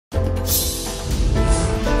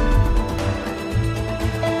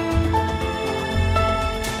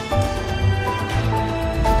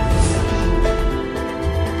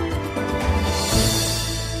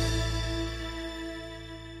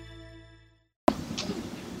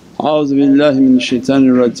A'udhu billahi minash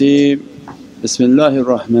shaitanir rajeem. Bismillahir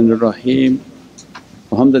Rahmanir Rahim.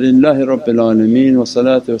 Alhamdulillahi Rabbil Alameen wa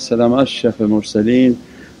salatu wa salam ashrafil mursaleen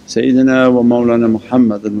Sayyidina wa Mawlana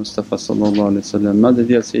Muhammad al-Mustafa sallallahu alayhi wa sallam. Madad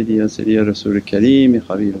ya Sayyidi ya Sayyidi ya Rasul Kareem ya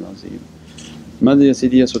Habib al-Azim. Madad ya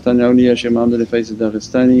Sayyidi ya Sultan al-Awliya Shaykh Muhammad al-Faiz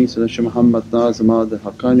al-Daghestani, Sultan Shaykh Muhammad Nazim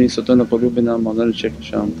al-Haqqani, Sultan qulubina Mawlana Shaykh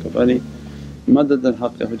Sham Kabali. Madad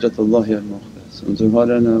al-Haqq Hujjatullahi al-Mukhlas. Unzurha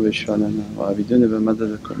lana wa ishfa lana wa abiduna bi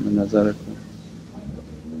madadikum min nazarikum.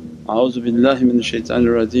 A'udhu billahi minash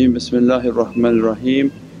shaitanir rajeem. Bismillahir Rahmanir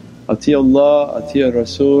Rahim. Ati Allah, Ati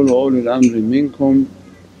Rasul wa ulul amri minkum.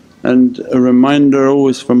 And a reminder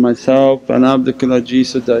always for myself, Ana abdukal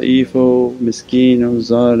ajizu da'ifu miskeen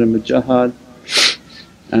zalim jahad.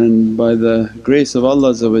 And by the grace of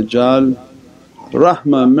Allah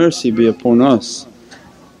rahmah, mercy be upon us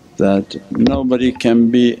that nobody can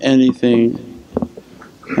be anything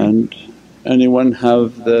and anyone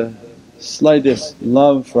have the slightest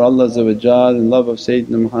love for Allah and love of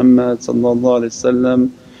Sayyidina Muhammad.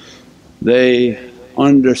 They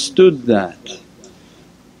understood that,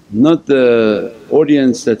 not the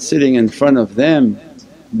audience that's sitting in front of them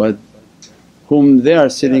but whom they are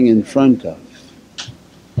sitting in front of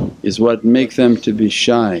is what make them to be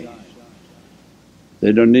shy.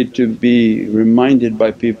 They don't need to be reminded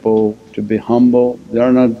by people to be humble, they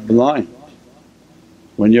are not blind.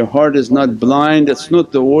 When your heart is not blind, it's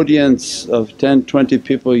not the audience of 10, 20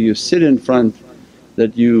 people you sit in front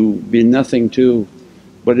that you be nothing to,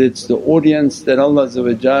 but it's the audience that Allah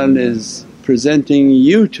is presenting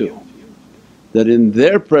you to, that in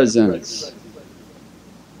their presence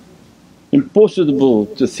impossible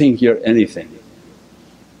to think you're anything.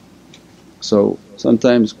 So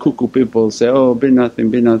sometimes cuckoo people say, oh be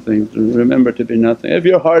nothing, remember to be nothing. If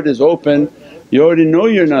your heart is open you already know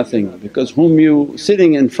you're nothing because whom you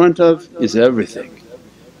sitting in front of is everything.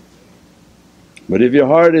 But if your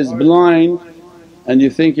heart is blind and you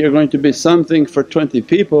think you're going to be something for 20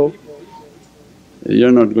 people,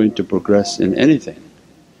 you're not going to progress in anything.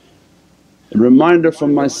 A reminder for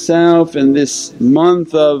myself in this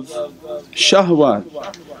month of Shawwal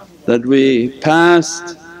that we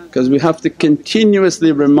passed, because we have to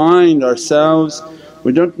continuously remind ourselves,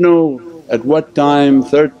 we don't know at what time,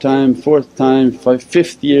 third time, fourth time,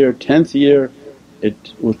 fifth year, 10th year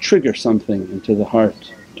it will trigger something into the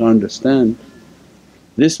heart to understand.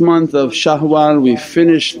 This month of Shawwal we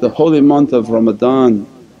finished the holy month of Ramadan,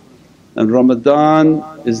 and Ramadan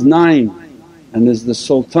is 9 and is the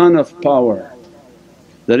sultan of power.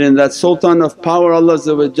 That in that sultan of power Allah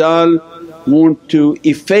want to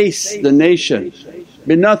efface the nation,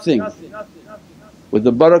 be nothing. With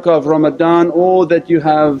the barakah of Ramadan, all that you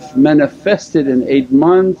have manifested in 8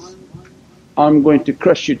 months, I'm going to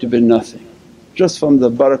crush you to be nothing, just from the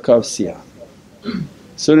barakah of siyam.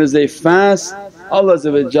 Soon as they fast, Allah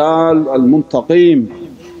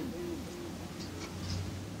al-Muntaqim,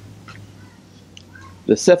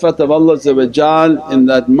 the sifat of Allah in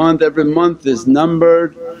that month, every month is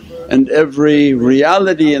numbered and every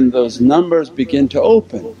reality in those numbers begin to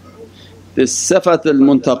open. This sifat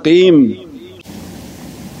al-Muntaqim,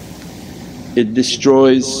 it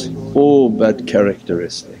destroys all bad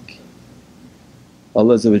characteristic.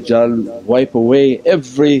 Allah wipe away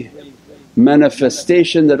every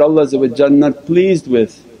manifestation that Allah not pleased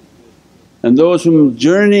with. And those whom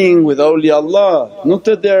journeying with awliyaullah, not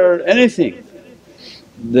that they're anything,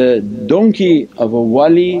 the donkey of a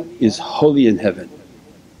wali is holy in heaven.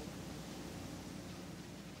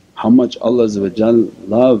 How much Allah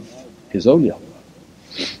love His awliyaullah.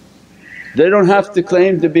 They don't have to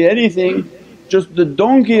claim to be anything, just the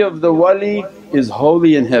donkey of the wali is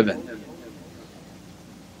holy in heaven.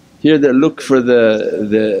 Here they look for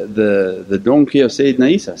the donkey of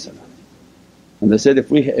Sayyidina Isa, and they said, if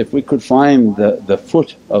we could find the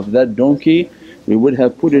foot of that donkey we would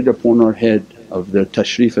have put it upon our head of the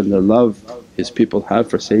tashrif and the love his people have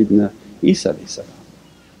for Sayyidina Isa.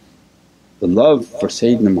 The love for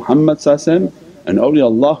Sayyidina Muhammad and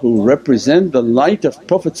awliyaullah who represent the light of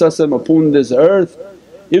Prophet upon this earth,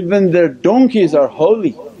 even their donkeys are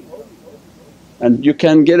holy and you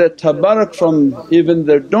can get a tabarak from even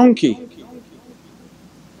their donkey.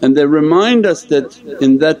 And they remind us that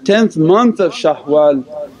in that 10th month of Shawwal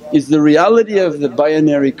is the reality of the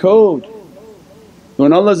binary code.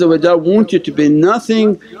 When Allah wants you to be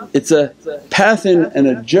nothing, it's a path and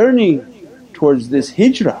a journey towards this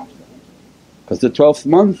hijrah. Because the 12th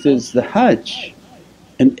month is the Hajj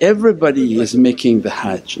and everybody is making the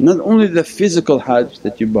Hajj, not only the physical Hajj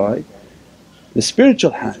that you buy, the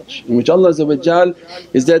spiritual Hajj in which Allah is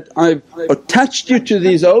that, I've attached you to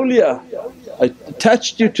these awliya I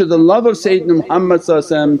attached you to the love of Sayyidina Muhammad,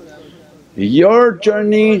 your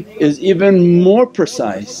journey is even more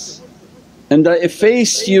precise. And I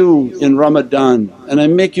efface you in Ramadan and I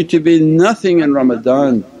make you to be nothing in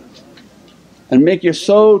Ramadan and make your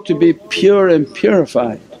soul to be pure and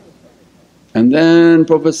purified. And then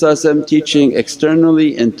Prophet teaching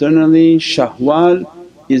externally, internally, Shawwal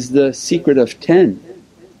is the secret of 10.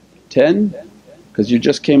 10 because you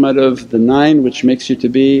just came out of the 9 which makes you to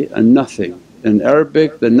be a nothing. In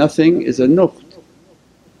Arabic the nothing is a nuqt.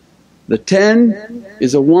 The 10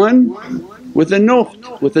 is a 1 with a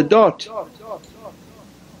nuqt, with a dot.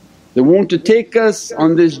 They want to take us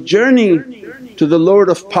on this journey to the Lord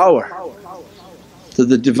of Power, to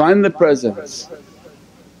the Divinely Presence,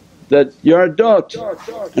 that you're a dot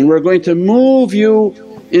and we're going to move you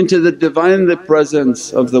into the Divinely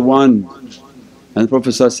Presence of the One. And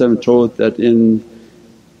Prophet told that in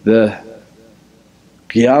the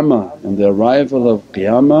Qiyamah, in the arrival of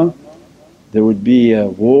Qiyamah, there would be a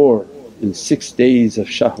war in 6 days of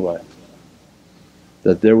Shawwal.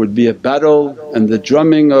 That there would be a battle and the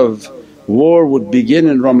drumming of war would begin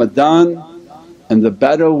in Ramadan and the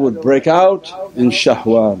battle would break out in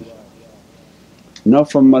Shawwal. Now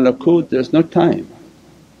from Malakut there's no time.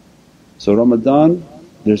 So Ramadan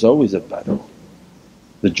there's always a battle.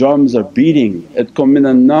 The drums are beating, Itkum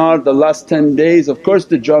minan nar, the last 10 days of course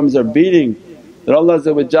the drums are beating. That Allah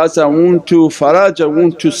said, I want to faraj, I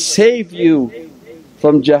want to save you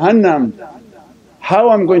from Jahannam. How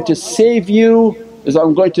I'm going to save you is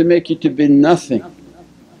I'm going to make you to be nothing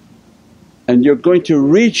and you're going to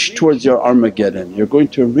reach towards your Armageddon, you're going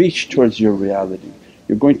to reach towards your reality.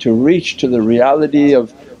 You're going to reach to the reality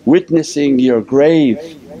of witnessing your grave,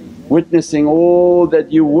 witnessing all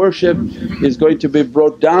that you worship is going to be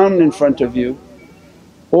brought down in front of you.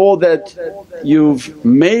 All that you've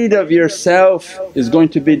made of yourself is going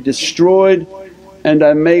to be destroyed and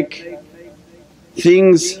I make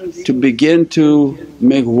things to begin to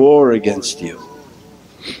make war against you.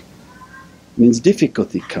 Means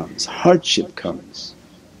difficulty comes, hardship comes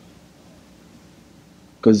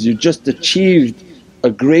because you just achieved a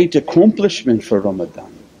great accomplishment for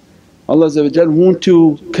Ramadan. Allah want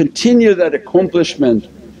to continue that accomplishment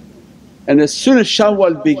and as soon as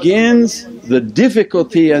Shawwal begins the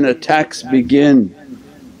difficulty and attacks begin.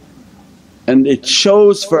 And it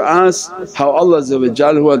shows for us how Allah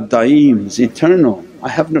huwa daim is eternal. I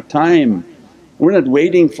have no time. We're not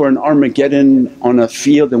waiting for an Armageddon on a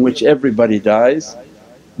field in which everybody dies.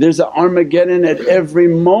 There's an Armageddon at every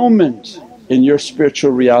moment in your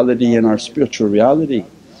spiritual reality and our spiritual reality.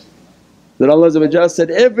 That Allah said,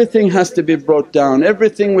 everything has to be brought down,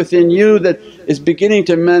 everything within you that is beginning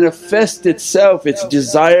to manifest itself, its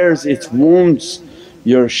desires, its wants,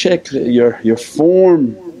 your shakl, your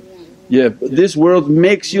form. Yeah, this world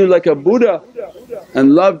makes you like a Buddha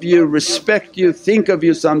and love you, respect you, think of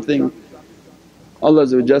you something. Allah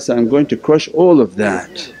said, I'm going to crush all of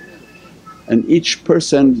that and each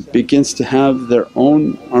person begins to have their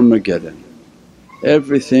own Armageddon.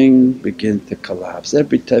 Everything begins to collapse,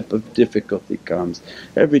 every type of difficulty comes,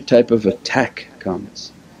 every type of attack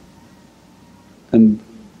comes. And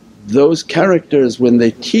those characters when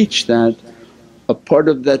they teach that, a part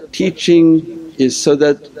of that teaching is so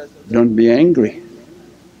that don't be angry.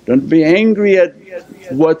 Don't be angry at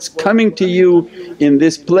what's coming to you in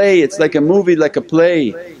this play. It's like a movie, like a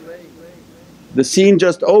play. The scene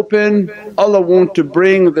just opened, Allah want to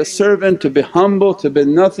bring the servant to be humble, to be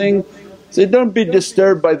nothing. So don't be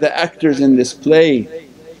disturbed by the actors in this play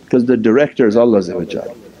because the director is Allah.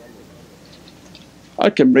 I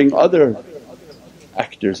can bring other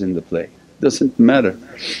actors in the play, doesn't matter.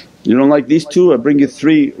 You don't like these two, I bring you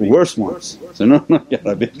 3 worse ones. So no, Ya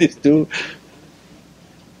Rabbi, these 2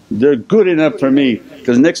 they're good enough for me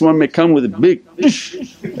because next one may come with a big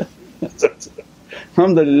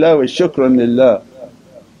alhamdulillah wa shukran lillah.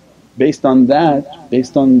 Based on that,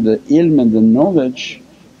 based on the ilm and the knowledge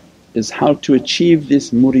is how to achieve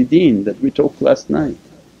this murideen that we talked last night.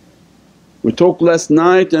 We talked last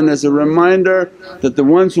night and as a reminder that the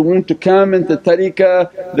ones who want to come into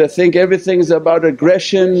tariqah they think everything's about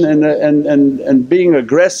aggression and being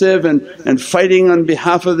aggressive and fighting on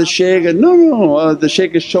behalf of the shaykh and no, the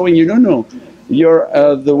shaykh is showing you, no, you're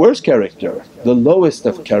the worst character, the lowest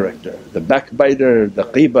of character, the backbiter, the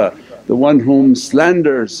Gheeba, the one whom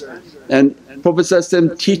slanders. And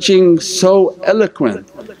Prophet teaching so eloquent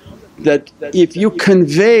that if you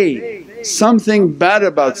convey something bad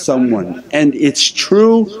about someone and it's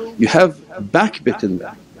true, you have backbitten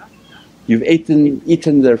them, you've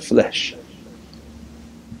eaten their flesh.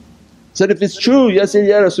 Said, if it's true, Ya Sayyidi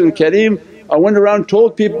Ya Rasul Kareem, I went around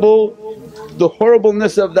told people the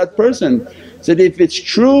horribleness of that person Said, if it's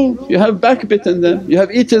true you have backbitten them, you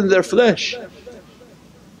have eaten their flesh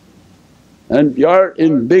and you are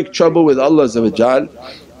in big trouble with Allah.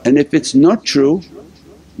 And if it's not true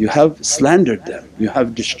you have slandered them, you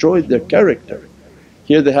have destroyed their character.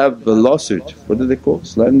 Here they have the lawsuit, what do they call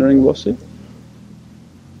slandering lawsuit?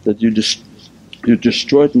 That you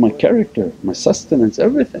destroyed my character, my sustenance,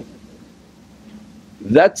 everything.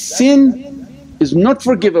 That sin is not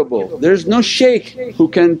forgivable. There's no shaykh who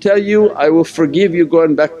can tell you, I will forgive you, go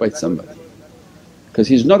and backbite somebody, because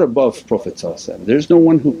he's not above Prophet. There's no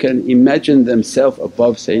one who can imagine themselves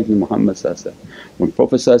above Sayyidina Muhammad. When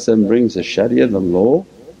Prophet brings the sharia, the law,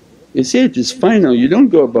 it's it, it's final, you don't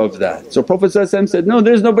go above that. So Prophet said, no,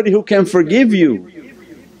 there's nobody who can forgive you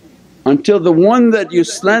until the one that you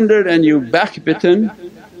slandered and you backbitten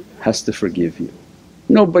has to forgive you.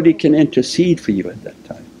 Nobody can intercede for you at that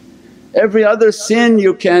time. Every other sin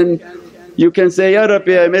you can say, Ya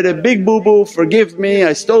Rabbi, I made a big boo-boo, forgive me,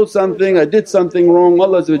 I stole something, I did something wrong.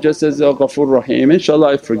 Allah says, Ya Ghafoor Rahim,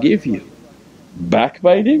 inshaAllah I forgive you.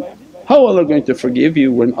 Backbiting? How Allah going to forgive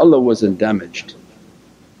you when Allah wasn't damaged?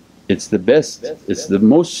 It's the best, it's the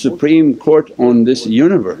most supreme court on this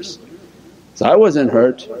universe. So I wasn't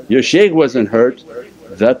hurt, your shaykh wasn't hurt,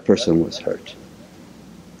 that person was hurt.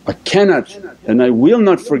 I cannot and I will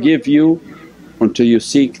not forgive you until you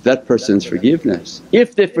seek that person's forgiveness.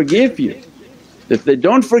 If they forgive you, if they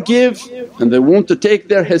don't forgive and they want to take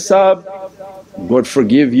their hisab, God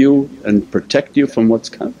forgive you and protect you from what's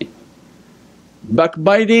coming.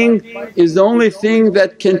 Backbiting is the only thing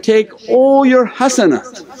that can take all your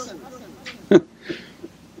hasanat.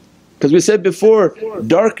 Because we said before,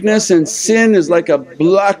 darkness and sin is like a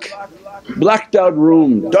blacked out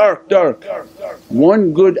room, dark.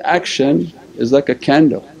 One good action is like a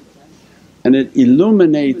candle and it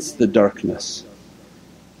illuminates the darkness.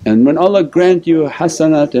 And when Allah grant you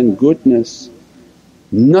hasanat and goodness,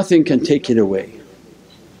 nothing can take it away.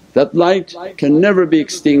 That light can never be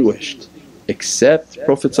extinguished except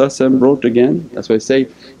Prophet wrote again. That's why I say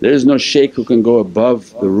there is no shaykh who can go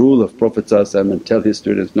above the rule of Prophet and tell his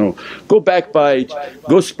students, no, go backbite,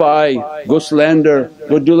 go spy, go slander,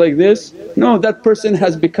 go do like this. No, that person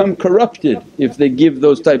has become corrupted if they give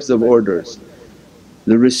those types of orders.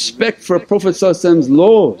 The respect for Prophet's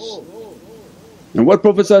laws. And what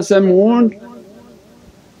Prophet warned,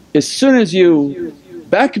 as soon as you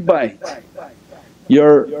backbite,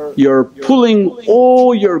 you're pulling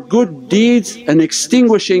all your good deeds and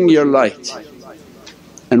extinguishing your light.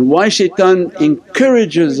 And why shaitan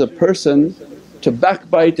encourages a person to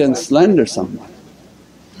backbite and slander someone?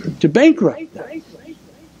 To bankrupt them.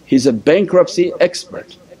 He's a bankruptcy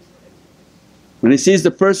expert. When he sees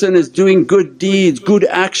the person is doing good deeds, good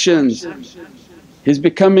actions, he's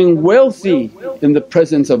becoming wealthy in the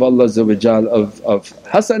presence of Allah of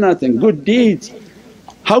hasanat and good deeds.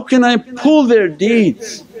 How can I pull their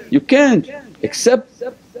deeds? You can't except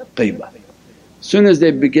Gheeba. As soon as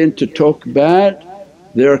they begin to talk bad,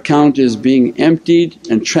 their account is being emptied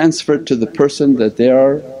and transferred to the person that they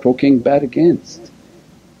are talking bad against.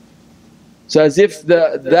 So as if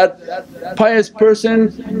that pious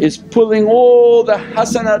person is pulling all the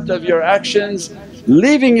hasanat of your actions,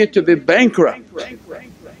 leaving you to be bankrupt.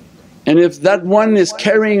 And if that one is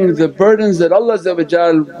carrying the burdens that Allah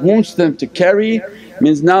wants them to carry,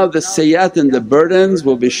 means now the sayyat and the burdens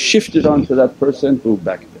will be shifted onto that person who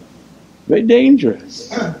backed them. Very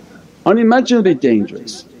dangerous, unimaginably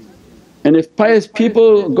dangerous. And if pious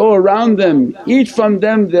people go around them, eat from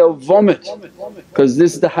them, they'll vomit. Because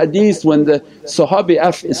this is the hadith, when the Sahabi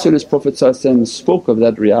as soon as Prophet spoke of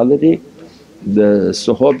that reality, the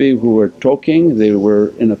Sahabi who were talking, they were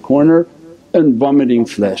in a corner and vomiting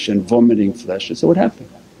flesh and vomiting flesh. I said, what happened?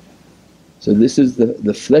 So this is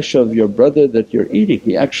the flesh of your brother that you're eating.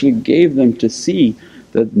 He actually gave them to see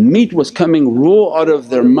that meat was coming raw out of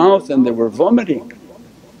their mouth and they were vomiting.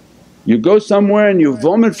 You go somewhere and you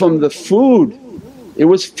vomit from the food, it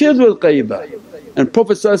was filled with Gheeba. And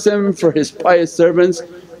Prophet for his pious servants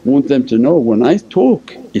want them to know, when I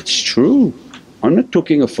talk it's true. I'm not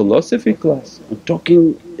talking a philosophy class, I'm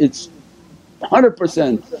talking it's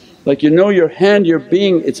 100%. Like your hand, your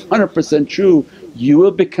being, it's 100% true. You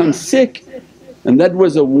will become sick, and that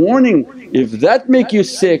was a warning. If that make you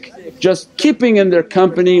sick, just keeping in their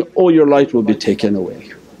company all your light will be taken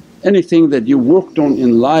away. Anything that you worked on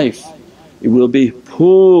in life, it will be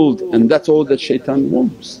pulled, and that's all that shaitan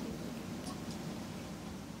wants.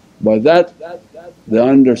 By that they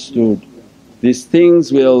understood these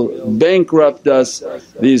things will bankrupt us,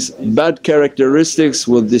 these bad characteristics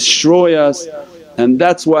will destroy us, and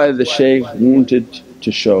that's why the shaykh wanted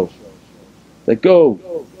to show that, go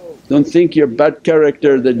Don't think you're bad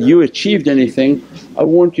character that you achieved anything. I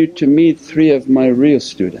want you to meet 3 of my real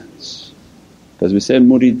students. Because we say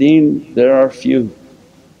murideen there are few,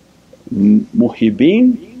 muhibbeen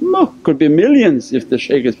could be millions if the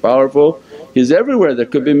shaykh is powerful, he's everywhere, there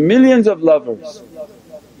could be millions of lovers.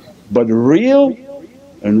 But real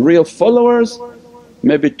and real followers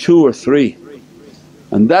maybe 2 or 3,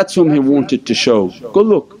 and that's whom he wanted to show. Go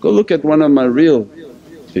look at one of my real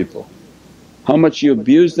people. How much you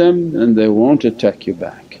abuse them and they won't attack you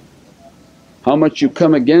back. How much you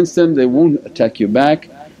come against them they won't attack you back.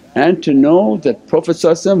 And to know that Prophet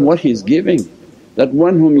what he's giving, that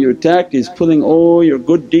one whom you attacked is pulling all your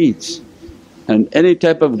good deeds. And any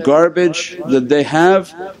type of garbage that they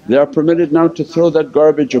have, they are permitted now to throw that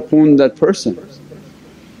garbage upon that person.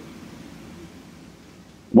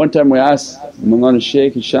 One time we asked Mawlana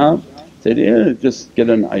Shaykh Hisham, said, "Yeah, just get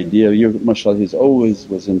an idea, you mashallah he's always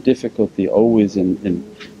was in difficulty, always in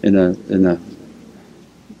a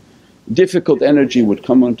difficult energy would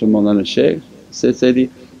come onto Mawlana Shaykh." Said,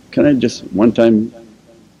 "Sayyidi, can I just one time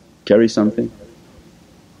carry something?"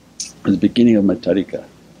 It was the beginning of my tariqah.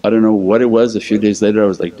 I don't know what it was, a few days later I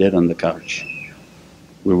was like dead on the couch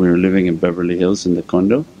where we were living in Beverly Hills in the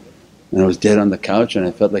condo, and I was dead on the couch and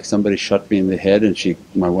I felt like somebody shot me in the head. And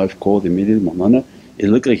my wife called immediately, "Mawlana, it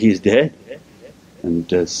looked like he's dead and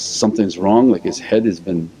something's wrong, like his head has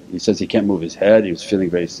been," he says he can't move his head, he was feeling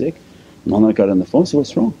very sick. Mawlana got on the phone, said,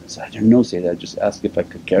 "What's wrong?" I said, "I don't know Sayyid, I just asked if I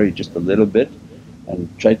could carry just a little bit and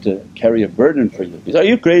tried to carry a burden for you." He said, "Are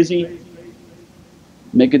you crazy?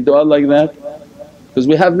 Make a dua like that?" Because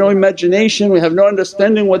we have no imagination, we have no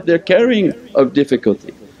understanding what they're carrying of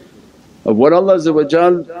difficulty, of what Allah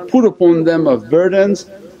put upon them of burdens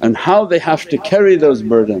and how they have to carry those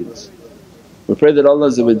burdens. We pray that Allah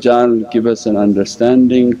give us an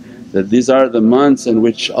understanding that these are the months in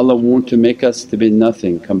which Allah want to make us to be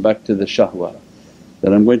nothing, come back to the Shawwal.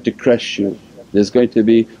 That I'm going to crush you, there's going to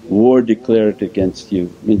be war declared against you,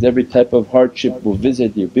 means every type of hardship will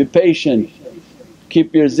visit you. Be patient,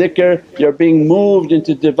 keep your zikr, you're being moved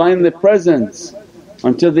into Divinely Presence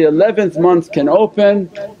until the 11th month can open.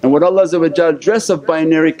 And what Allah dress of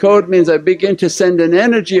binary code means I begin to send an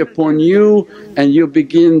energy upon you and you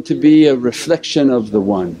begin to be a reflection of the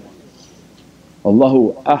One.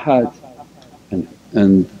 Allahu Ahad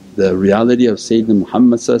and the reality of Sayyidina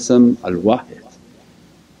Muhammad al-Wahid,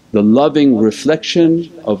 the loving reflection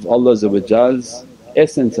of Allah's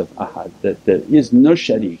essence of Ahad, that there is no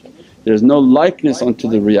shareek. There's no likeness unto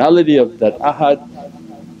the reality of that Ahad,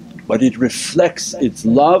 but it reflects its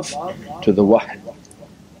love to the Wahid,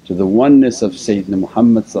 to the oneness of Sayyidina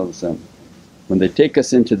Muhammad. When they take us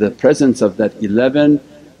into the presence of that 11,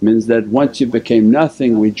 means that once you became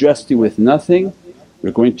nothing, we dressed you with nothing,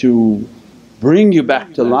 we're going to bring you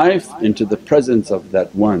back to life into the presence of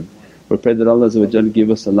that One. We pray that Allah give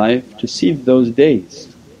us a life to see those days,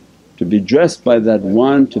 to be dressed by that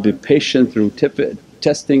One, to be patient through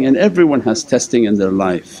testing. And everyone has testing in their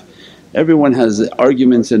life, everyone has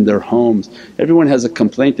arguments in their homes, everyone has a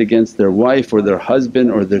complaint against their wife or their husband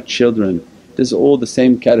or their children. This is all the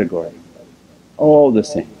same category, all the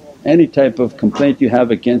same. Any type of complaint you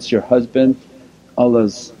have against your husband,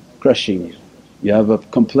 Allah's crushing you. You have a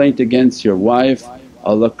complaint against your wife,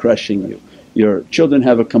 Allah crushing you. Your children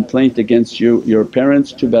have a complaint against you, your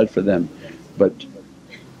parents, too bad for them. But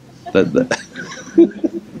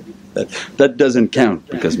that doesn't count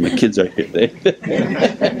because my kids are here.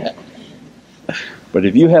 But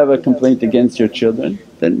if you have a complaint against your children,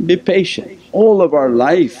 then be patient. All of our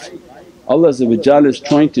life Allah is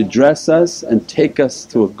trying to dress us and take us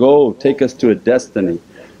to a goal, take us to a destiny.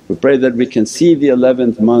 We pray that we can see the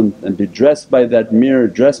 11th month and be dressed by that mirror,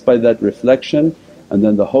 dressed by that reflection, and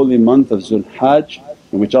then the holy month of Zul-Hajj,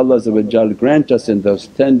 in which Allah grant us in those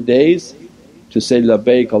 10 days to say,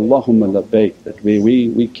 labbaik Allahumma labbaik, that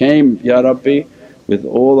we came Ya Rabbi with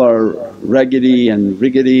all our raggedy and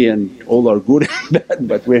riggedy and all our good and bad,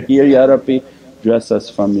 but we're here Ya Rabbi, dress us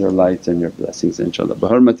from your lights and your blessings inshaAllah. Bi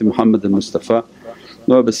hurmati Muhammad al-Mustafa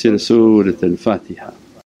wa basir Surat al-Fatiha.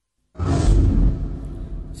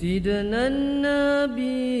 سيدنا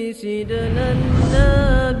النبي سيدنا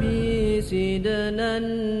النبي سيدنا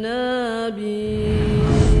النبي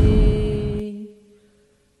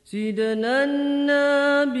سيدنا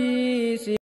النبي